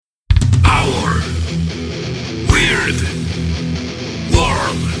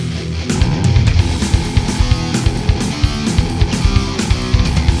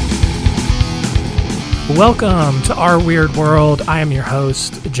Welcome to Our Weird World. I am your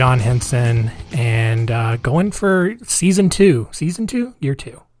host, John Henson, and going for season 2, year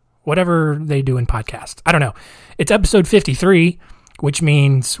 2, whatever they do in podcasts. I don't know. It's episode 53, which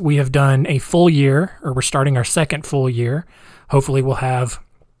means we have done a full year, or we're starting our second full year. Hopefully we'll have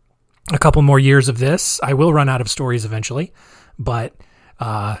a couple more years of this. I will run out of stories eventually, but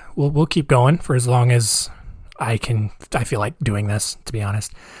we'll keep going for as long as I feel like doing this, to be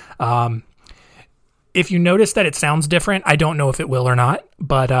honest. If you notice that it sounds different, I don't know if it will or not,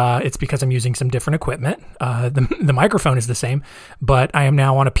 but it's because I'm using some different equipment. The microphone is the same, but I am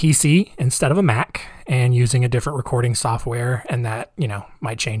now on a PC instead of a Mac and using a different recording software, and that,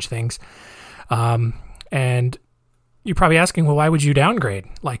 might change things. And you're probably asking, well, why would you downgrade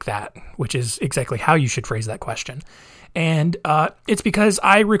like that? Which is exactly how you should phrase that question. And it's because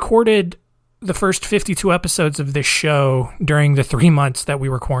I recorded the first 52 episodes of this show during the 3 months that we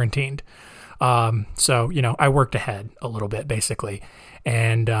were quarantined. So, I worked ahead a little bit, basically.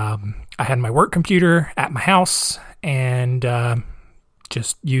 And I had my work computer at my house and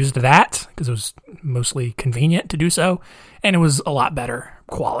just used that because it was mostly convenient to do so. And it was a lot better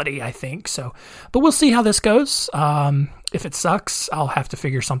quality, I think. So, but we'll see how this goes. If it sucks, I'll have to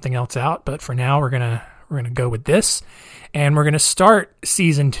figure something else out. But for now, we're gonna go with this. And we're going to start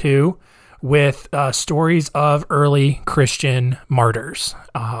season 2 with stories of early Christian martyrs.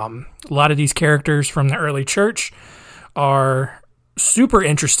 A lot of these characters from the early church are super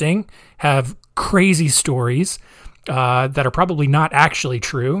interesting, have crazy stories that are probably not actually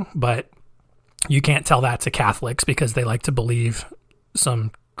true, but you can't tell that to Catholics because they like to believe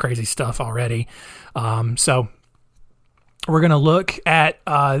some crazy stuff already. So we're going to look at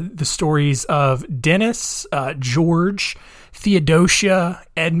the stories of Dennis, George, Theodosia,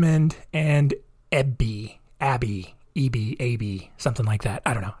 Edmund, and Abby, something like that.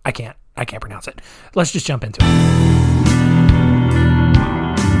 I don't know. I can't pronounce it. Let's just jump into it.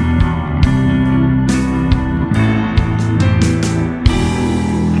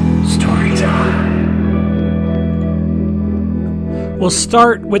 Story time. We'll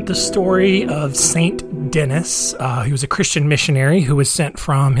start with the story of Saint Dennis. He was a Christian missionary who was sent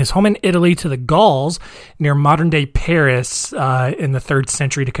from his home in Italy to the Gauls near modern-day Paris in the 3rd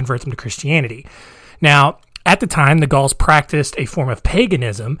century to convert them to Christianity. Now, at the time, the Gauls practiced a form of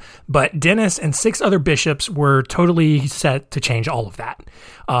paganism, but Dennis and 6 other bishops were totally set to change all of that.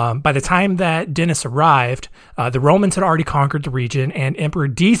 By the time that Dennis arrived, the Romans had already conquered the region, and Emperor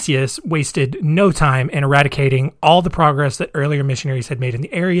Decius wasted no time in eradicating all the progress that earlier missionaries had made in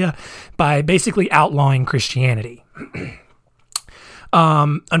the area by basically outlawing Christianity.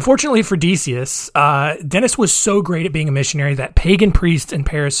 Unfortunately for Decius, Dennis was so great at being a missionary that pagan priests in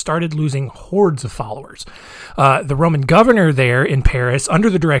Paris started losing hordes of followers. The Roman governor there in Paris, under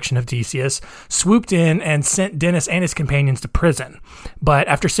the direction of Decius, swooped in and sent Dennis and his companions to prison. But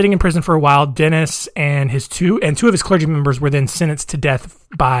after sitting in prison for a while, Dennis and two of his clergy members were then sentenced to death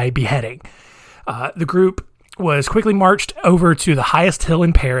by beheading. The group was quickly marched over to the highest hill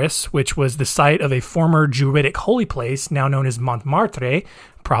in Paris, which was the site of a former Druidic holy place, now known as Montmartre,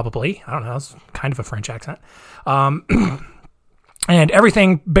 probably. I don't know, it's kind of a French accent. And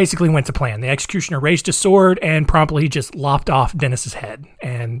everything basically went to plan. The executioner raised his sword and promptly just lopped off Dennis's head.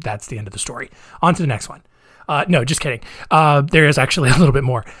 And that's the end of the story. On to the next one. No, just kidding. There is actually a little bit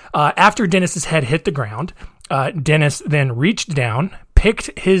more. After Dennis's head hit the ground, Dennis then reached down,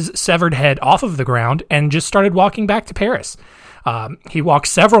 picked his severed head off of the ground, and just started walking back to Paris. He walked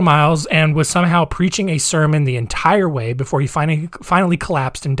several miles and was somehow preaching a sermon the entire way before he finally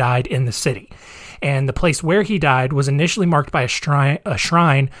collapsed and died in the city. And the place where he died was initially marked by a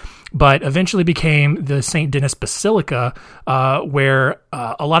shrine, but eventually became the St. Denis Basilica, where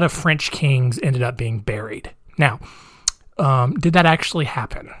a lot of French kings ended up being buried. Now, did that actually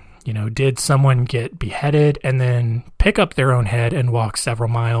happen? Did someone get beheaded and then pick up their own head and walk several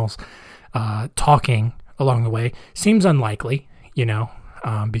miles talking along the way? Seems unlikely,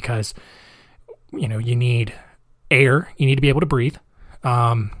 because, you need air. You need to be able to breathe.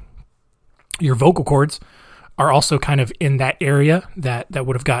 Your vocal cords are also kind of in that area that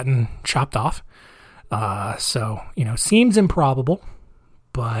would have gotten chopped off. So, seems improbable,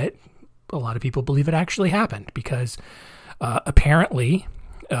 but a lot of people believe it actually happened because apparently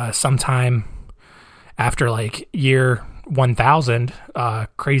sometime after year 1000,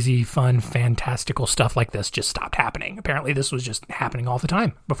 crazy, fun, fantastical stuff like this just stopped happening. Apparently this was just happening all the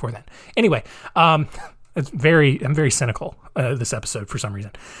time before then. Anyway, I'm very cynical this episode for some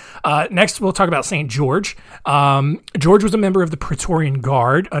reason. Next, we'll talk about St. George. George was a member of the Praetorian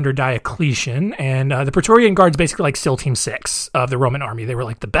Guard under Diocletian, and the Praetorian Guard's basically like SEAL Team 6 of the Roman army. They were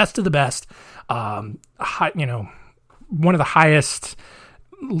like the best of the best, one of the highest,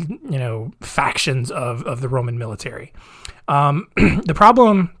 factions of the Roman military. The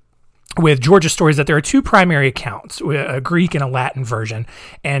problem with George's story is that there are two primary accounts, a Greek and a Latin version,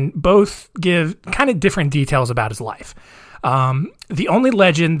 and both give kind of different details about his life. The only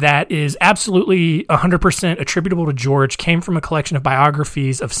legend that is absolutely 100% attributable to George came from a collection of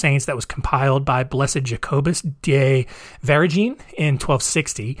biographies of saints that was compiled by Blessed Jacobus de Varagine in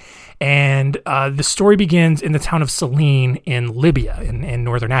 1260. And the story begins in the town of Selene in Libya in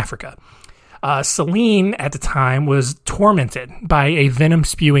northern Africa. Selene at the time was tormented by a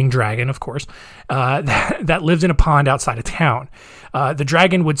venom-spewing dragon, of course, that lived in a pond outside of town. The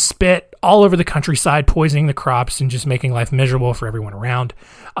dragon would spit all over the countryside, poisoning the crops and just making life miserable for everyone around.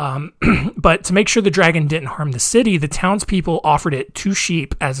 But to make sure the dragon didn't harm the city, the townspeople offered it 2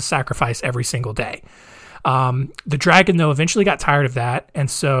 sheep as a sacrifice every single day. The dragon, though, eventually got tired of that, and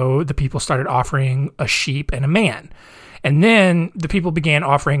so the people started offering a sheep and a man. And then the people began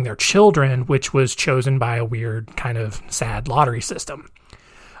offering their children, which was chosen by a weird kind of sad lottery system.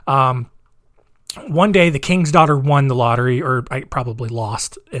 One day, the king's daughter won the lottery, or I probably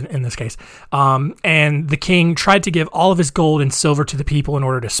lost in this case. And the king tried to give all of his gold and silver to the people in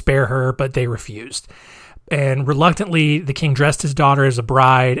order to spare her, but they refused. And reluctantly, the king dressed his daughter as a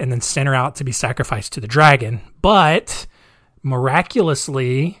bride and then sent her out to be sacrificed to the dragon. But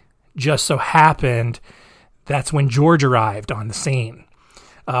miraculously, just so happened, that's when George arrived on the scene.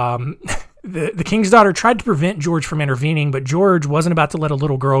 The king's daughter tried to prevent George from intervening, but George wasn't about to let a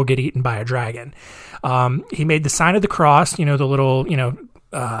little girl get eaten by a dragon. He made the sign of the cross, the little,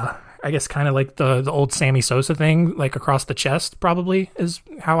 I guess kind of like the old Sammy Sosa thing, like across the chest, probably is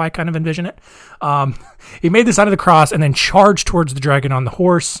how I kind of envision it. He made the sign of the cross and then charged towards the dragon on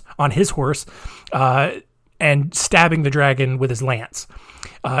his horse, and stabbing the dragon with his lance.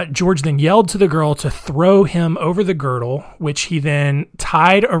 George then yelled to the girl to throw him over the girdle, which he then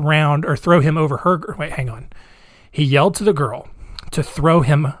tied around, or throw him over her. Wait, hang on. He yelled to the girl to throw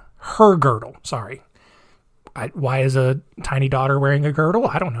him her girdle. Sorry. Why is a tiny daughter wearing a girdle?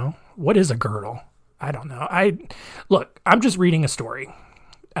 I don't know. What is a girdle? I don't know. Look, I'm just reading a story,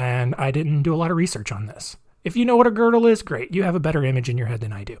 and I didn't do a lot of research on this. If you know what a girdle is, great. You have a better image in your head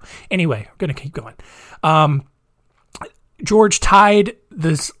than I do. Anyway, I'm going to keep going. George tied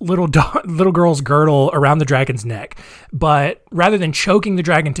this little girl's girdle around the dragon's neck, but rather than choking the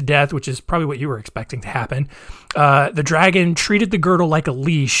dragon to death, which is probably what you were expecting to happen, the dragon treated the girdle like a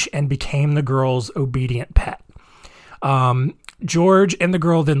leash and became the girl's obedient pet. George and the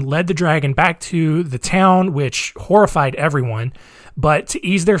girl then led the dragon back to the town, which horrified everyone. But to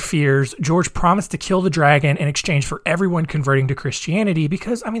ease their fears, George promised to kill the dragon in exchange for everyone converting to Christianity,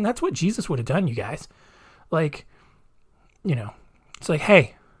 because, that's what Jesus would have done, you guys. It's like,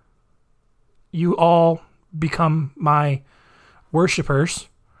 hey, you all become my worshipers,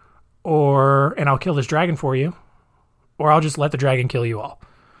 and I'll kill this dragon for you, or I'll just let the dragon kill you all.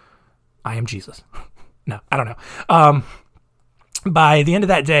 I am Jesus. No, I don't know. By the end of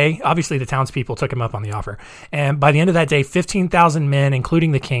that day, obviously the townspeople took him up on the offer. And by the end of that day, 15,000 men,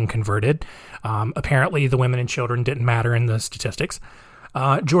 including the king, converted. Apparently the women and children didn't matter in the statistics.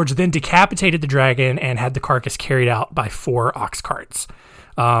 George then decapitated the dragon and had the carcass carried out by 4 ox carts.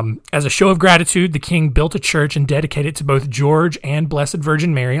 As a show of gratitude, the king built a church and dedicated it to both George and Blessed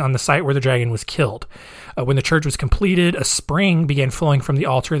Virgin Mary on the site where the dragon was killed. When the church was completed, a spring began flowing from the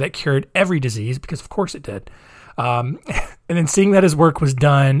altar that cured every disease, because of course it did. And then seeing that his work was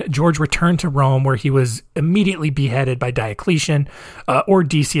done, George returned to Rome, where he was immediately beheaded by Diocletian, or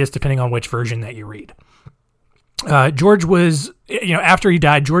Decius, depending on which version that you read. George was, after he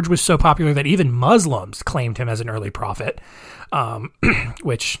died, George was so popular that even Muslims claimed him as an early prophet,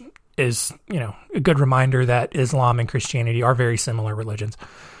 which is, a good reminder that Islam and Christianity are very similar religions.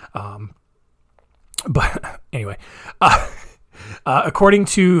 But anyway, according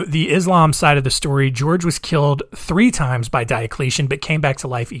to the Islam side of the story, George was killed 3 times by Diocletian, but came back to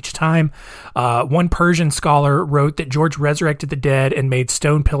life each time. One Persian scholar wrote that George resurrected the dead and made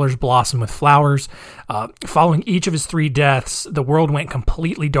stone pillars blossom with flowers. Following each of his 3 deaths, the world went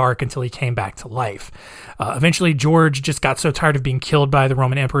completely dark until he came back to life. Eventually, George just got so tired of being killed by the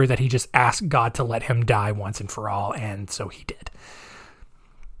Roman emperor that he just asked God to let him die once and for all, and so he did.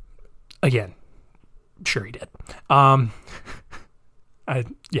 Again, sure he did.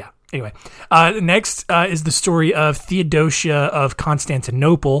 Anyway, next is the story of Theodosia of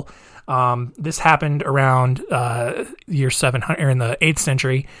Constantinople. This happened around year 700, or in the 8th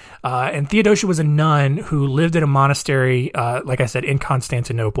century, and Theodosia was a nun who lived in a monastery, like I said, in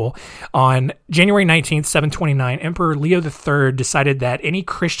Constantinople. On January 19th, 729, Emperor Leo III decided that any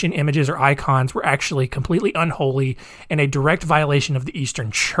Christian images or icons were actually completely unholy and a direct violation of the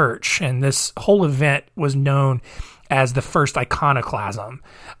Eastern Church, and this whole event was known as the First Iconoclasm,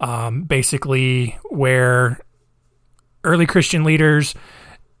 basically where early Christian leaders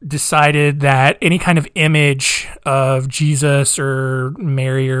decided that any kind of image of Jesus or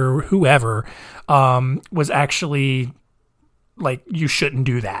Mary or whoever was actually like, you shouldn't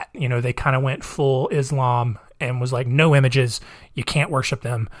do that. You know, they kind of went full Islam and was like, no images, you can't worship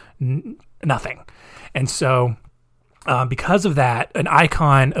them, nothing. And so because of that, an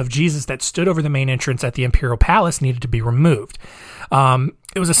icon of Jesus that stood over the main entrance at the imperial palace needed to be removed.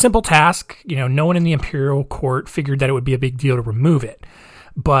 It was a simple task. You know, no one in the imperial court figured that it would be a big deal to remove it.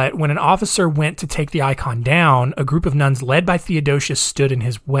 But when an officer went to take the icon down, a group of nuns led by Theodosia stood in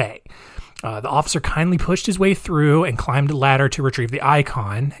his way. The officer kindly pushed his way through and climbed a ladder to retrieve the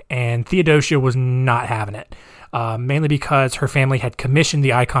icon, and Theodosia was not having it, mainly because her family had commissioned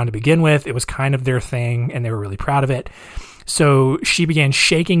the icon to begin with. It was kind of their thing, and they were really proud of it. So she began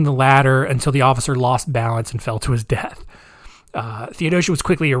shaking the ladder until the officer lost balance and fell to his death. Theodosia was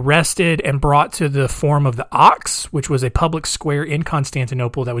quickly arrested and brought to the Forum of the Ox, which was a public square in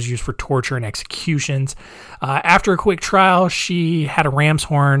Constantinople that was used for torture and executions. After a quick trial, she had a ram's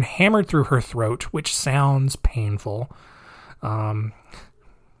horn hammered through her throat, which sounds painful. And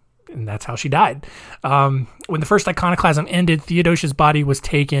that's how she died. When the first iconoclasm ended, Theodosia's body was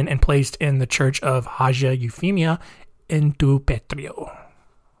taken and placed in the church of Hagia Euphemia into Petrio.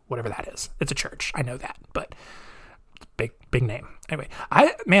 Whatever that is. It's a church. I know that, but big name. Anyway,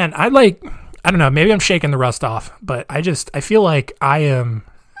 I don't know, maybe I'm shaking the rust off, but I feel like I'm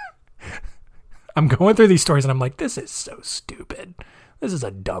going through these stories and I'm like, this is so stupid. This is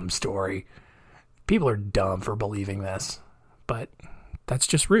a dumb story. People are dumb for believing this, but that's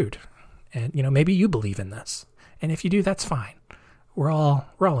just rude. And, you know, maybe you believe in this. And if you do, that's fine. We're all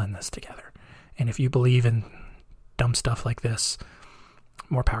in this together. And if you believe in dumb stuff like this,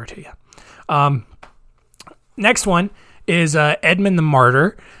 more power to you. Next one is Edmund the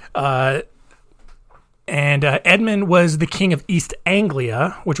Martyr. And Edmund was the king of East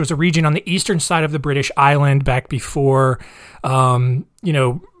Anglia, which was a region on the eastern side of the British island back before,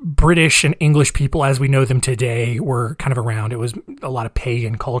 British and English people as we know them today were kind of around. It was a lot of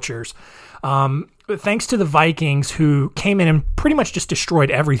pagan cultures. But thanks to the Vikings, who came in and pretty much just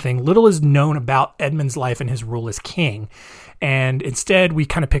destroyed everything, little is known about Edmund's life and his rule as king. And instead, we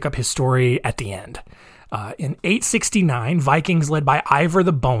kind of pick up his story at the end. In 869, Vikings led by Ivar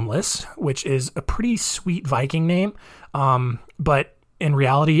the Boneless, which is a pretty sweet Viking name, but in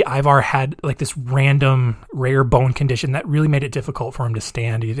reality, Ivar had like this random rare bone condition that really made it difficult for him to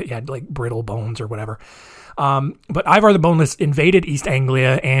stand. He had like brittle bones or whatever. But Ivar the Boneless invaded East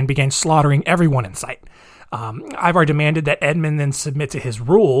Anglia and began slaughtering everyone in sight. Ivar demanded that Edmund then submit to his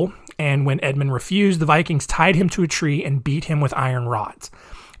rule, and when Edmund refused, the Vikings tied him to a tree and beat him with iron rods.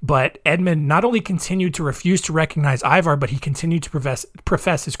 But Edmund not only continued to refuse to recognize Ivar, but he continued to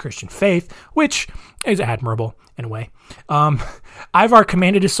profess his Christian faith, which is admirable in a way. Ivar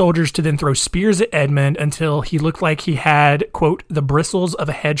commanded his soldiers to then throw spears at Edmund until he looked like he had, quote, the bristles of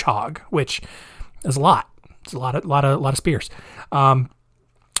a hedgehog, which is a lot. It's a lot of spears.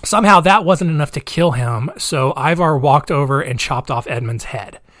 Somehow that wasn't enough to kill him, so Ivar walked over and chopped off Edmund's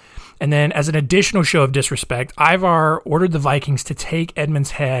head. And then, as an additional show of disrespect, Ivar ordered the Vikings to take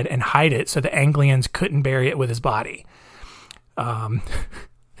Edmund's head and hide it so the Anglians couldn't bury it with his body. Where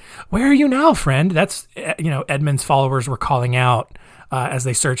are you now, friend? That's, Edmund's followers were calling out as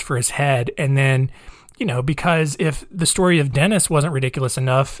they searched for his head. And then, because if the story of Dennis wasn't ridiculous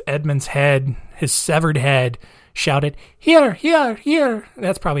enough, Edmund's head, his severed head, shouted, "Here, here, here."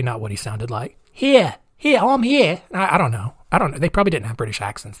 That's probably not what he sounded like. Here, I'm here. I don't know. They probably didn't have British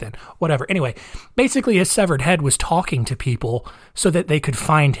accents then. Whatever. Anyway, basically his severed head was talking to people so that they could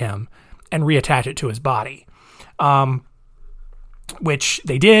find him and reattach it to his body, which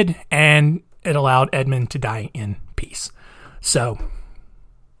they did, and it allowed Edmund to die in peace. So,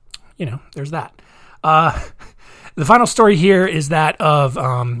 there's that. The final story here is that of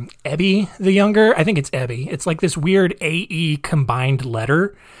Ebbe the Younger. I think it's Ebbe. It's like this weird AE combined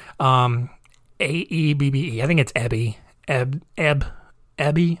letter. AEBBE. I think it's Ebbe. Ebbe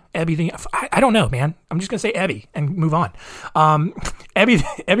the, I don't know, man. I'm just gonna say Ebbe and move on.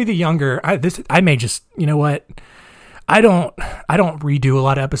 Ebbe the Younger. I may just, you know what? I don't redo a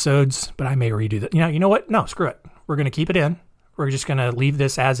lot of episodes, but I may redo that. You know what? No, screw it. We're gonna keep it in. We're just going to leave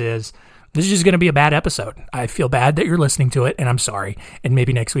this as is. This is just going to be a bad episode. I feel bad that you're listening to it, and I'm sorry. And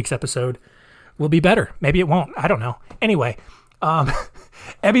maybe next week's episode will be better. Maybe it won't. I don't know. Anyway, Ebby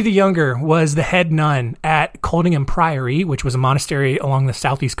the Younger was the head nun at Coldingham Priory, which was a monastery along the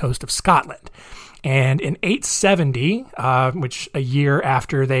southeast coast of Scotland. And in 870, which a year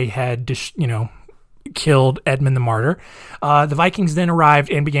after they had, killed Edmund the Martyr, the Vikings then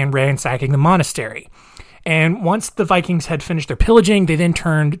arrived and began ransacking the monastery. And once the Vikings had finished their pillaging, they then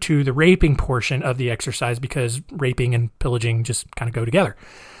turned to the raping portion of the exercise because raping and pillaging just kind of go together.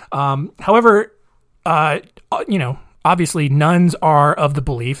 However, obviously nuns are of the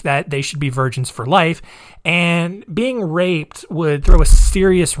belief that they should be virgins for life, and being raped would throw a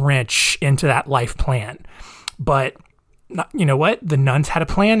serious wrench into that life plan. But you know what? The nuns had a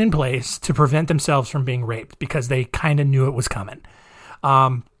plan in place to prevent themselves from being raped because they kind of knew it was coming.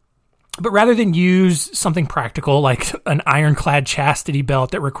 But rather than use something practical like an ironclad chastity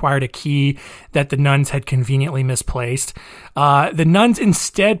belt that required a key that the nuns had conveniently misplaced, the nuns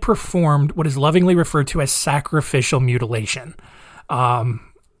instead performed what is lovingly referred to as sacrificial mutilation. Go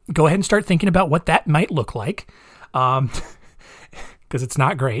ahead and start thinking about what that might look like, because it's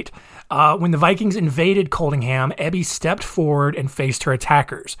not great. When the Vikings invaded Coldingham, Ebby stepped forward and faced her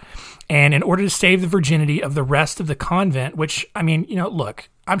attackers. And in order to save the virginity of the rest of the convent, which, look,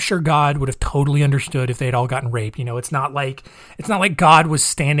 I'm sure God would have totally understood if they'd all gotten raped. It's not like God was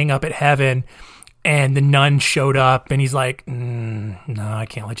standing up at heaven and the nun showed up and he's like, no, I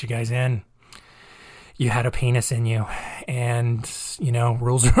can't let you guys in. You had a penis in you, and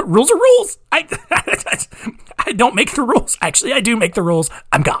rules are rules. I don't make the rules. Actually, I do make the rules.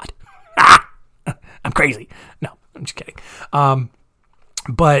 I'm God. I'm crazy. No, I'm just kidding.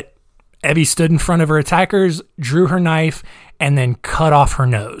 But Ebby stood in front of her attackers, drew her knife, and then cut off her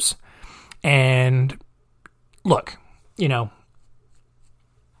nose. And look,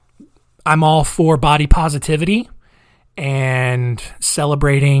 I'm all for body positivity and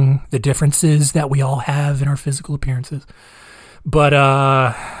celebrating the differences that we all have in our physical appearances. But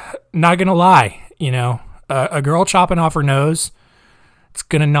not gonna lie, a girl chopping off her nose, it's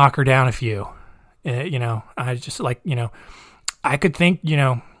gonna knock her down a few. I just I could think,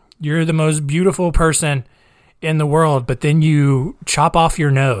 you're the most beautiful person in the world, but then you chop off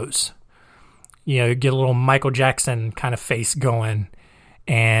your nose, get a little Michael Jackson kind of face going.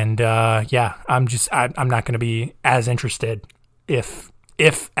 And, I'm not going to be as interested if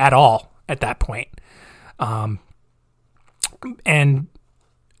at all at that point. And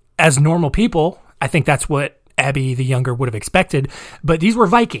as normal people, I think that's what Ebby the Younger would have expected, but these were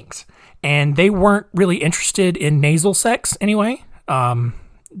Vikings and they weren't really interested in nasal sex anyway. And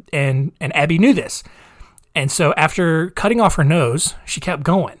Ebby knew this. And so after cutting off her nose, she kept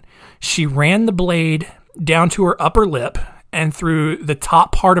going. She ran the blade down to her upper lip and through the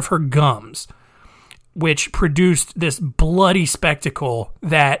top part of her gums, which produced this bloody spectacle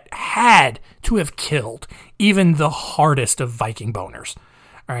that had to have killed even the hardest of Viking boners.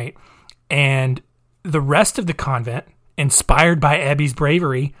 All right. And the rest of the convent, inspired by Ebby's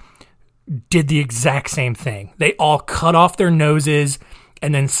bravery, did the exact same thing. They all cut off their noses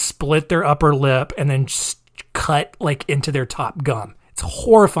and then split their upper lip and then cut into their top gum. It's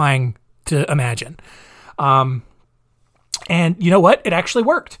horrifying to imagine. And you know what? It actually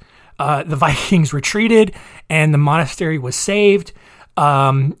worked. The Vikings retreated and the monastery was saved,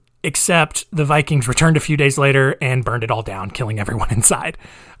 except the Vikings returned a few days later and burned it all down, killing everyone inside.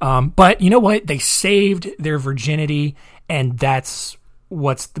 But you know what? They saved their virginity, and that's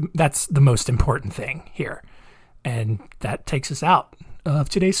the most important thing here. And that takes us out of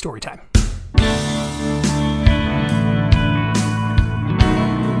today's story time.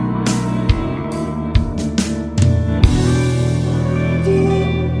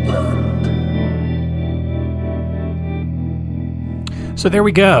 So there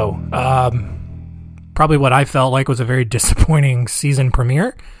we go. Probably what I felt like was a very disappointing season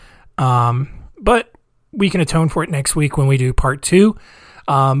premiere. But we can atone for it next week when we do part 2.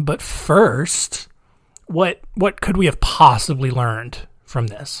 But first, what could we have possibly learned from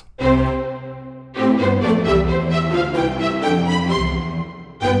this?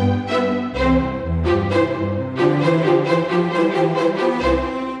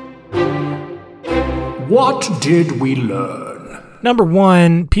 What did we learn? Number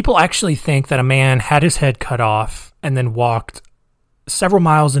 1, people actually think that a man had his head cut off and then walked several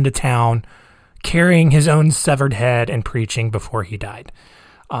miles into town carrying his own severed head and preaching before he died.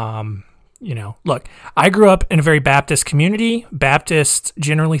 Look, I grew up in a very Baptist community. Baptists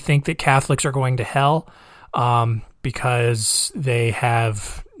generally think that Catholics are going to hell because they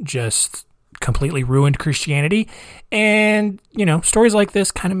have just completely ruined Christianity. And, stories like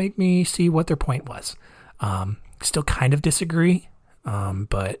this kind of make me see what their point was. Still kind of disagree,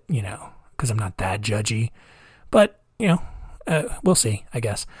 but, because I'm not that judgy. But, we'll see, I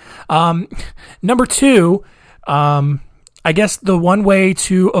guess. Number 2, I guess the one way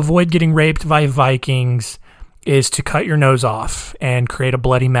to avoid getting raped by Vikings is to cut your nose off and create a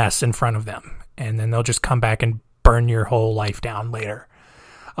bloody mess in front of them. And then they'll just come back and burn your whole life down later.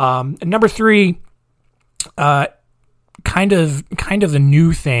 And number 3, kind of a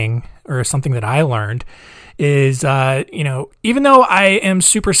new thing, or something that I learned, is, even though I am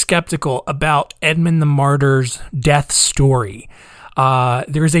super skeptical about Edmund the Martyr's death story,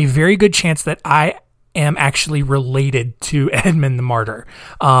 there is a very good chance that I am actually related to Edmund the Martyr.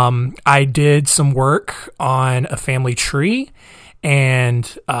 I did some work on a family tree,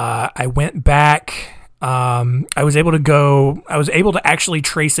 and I went back. I was able to actually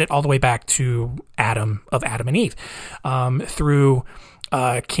trace it all the way back to Adam and Eve, through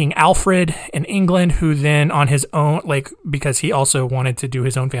King Alfred in England, who then on his own, because he also wanted to do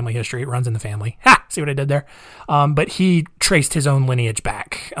his own family history, it runs in the family. See what I did there? But he traced his own lineage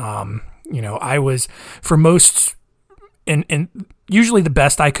back. I was, for most, and usually the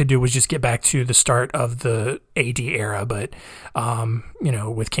best I could do was just get back to the start of the AD era. But,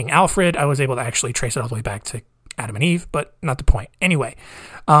 with King Alfred, I was able to actually trace it all the way back to Adam and Eve, but not the point. Anyway,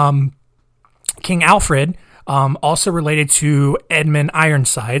 King Alfred, also related to Edmund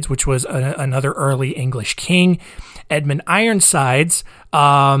Ironsides, which was another early English king. Edmund Ironsides,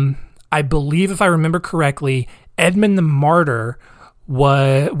 I believe, if I remember correctly, Edmund the Martyr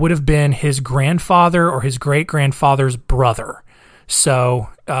would have been his grandfather or his great-grandfather's brother. So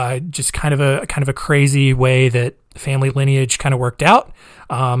just kind of a crazy way that family lineage kind of worked out.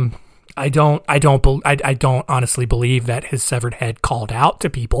 I don't honestly believe that his severed head called out to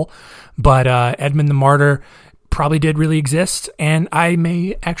people, but Edmund the Martyr probably did really exist, and I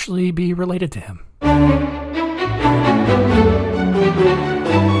may actually be related to him.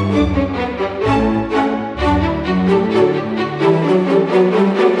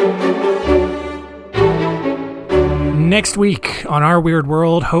 Next week on Our Weird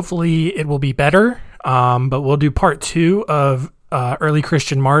World, hopefully it will be better, but we'll do part 2 of early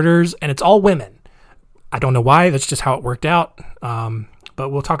Christian martyrs, and it's all women. I don't know why, that's just how it worked out, but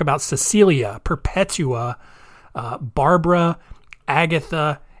we'll talk about Cecilia, Perpetua, Barbara,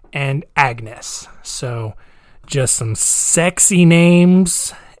 Agatha, and Agnes. So just some sexy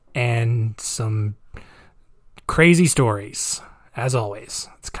names and some crazy stories, as always.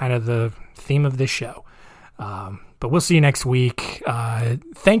 It's kind of the theme of this show. But we'll see you next week.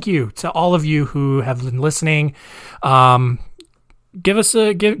 Thank you to all of you who have been listening. Give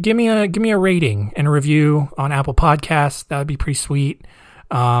me a rating and a review on Apple Podcasts. That would be pretty sweet.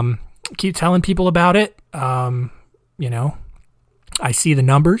 Keep telling people about it. I see the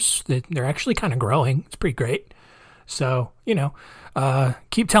numbers that they're actually kind of growing. It's pretty great. So,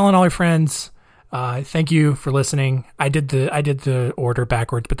 keep telling all your friends. Thank you for listening. I did the order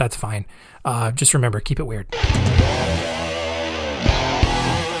backwards, but that's fine. Just remember, keep it weird.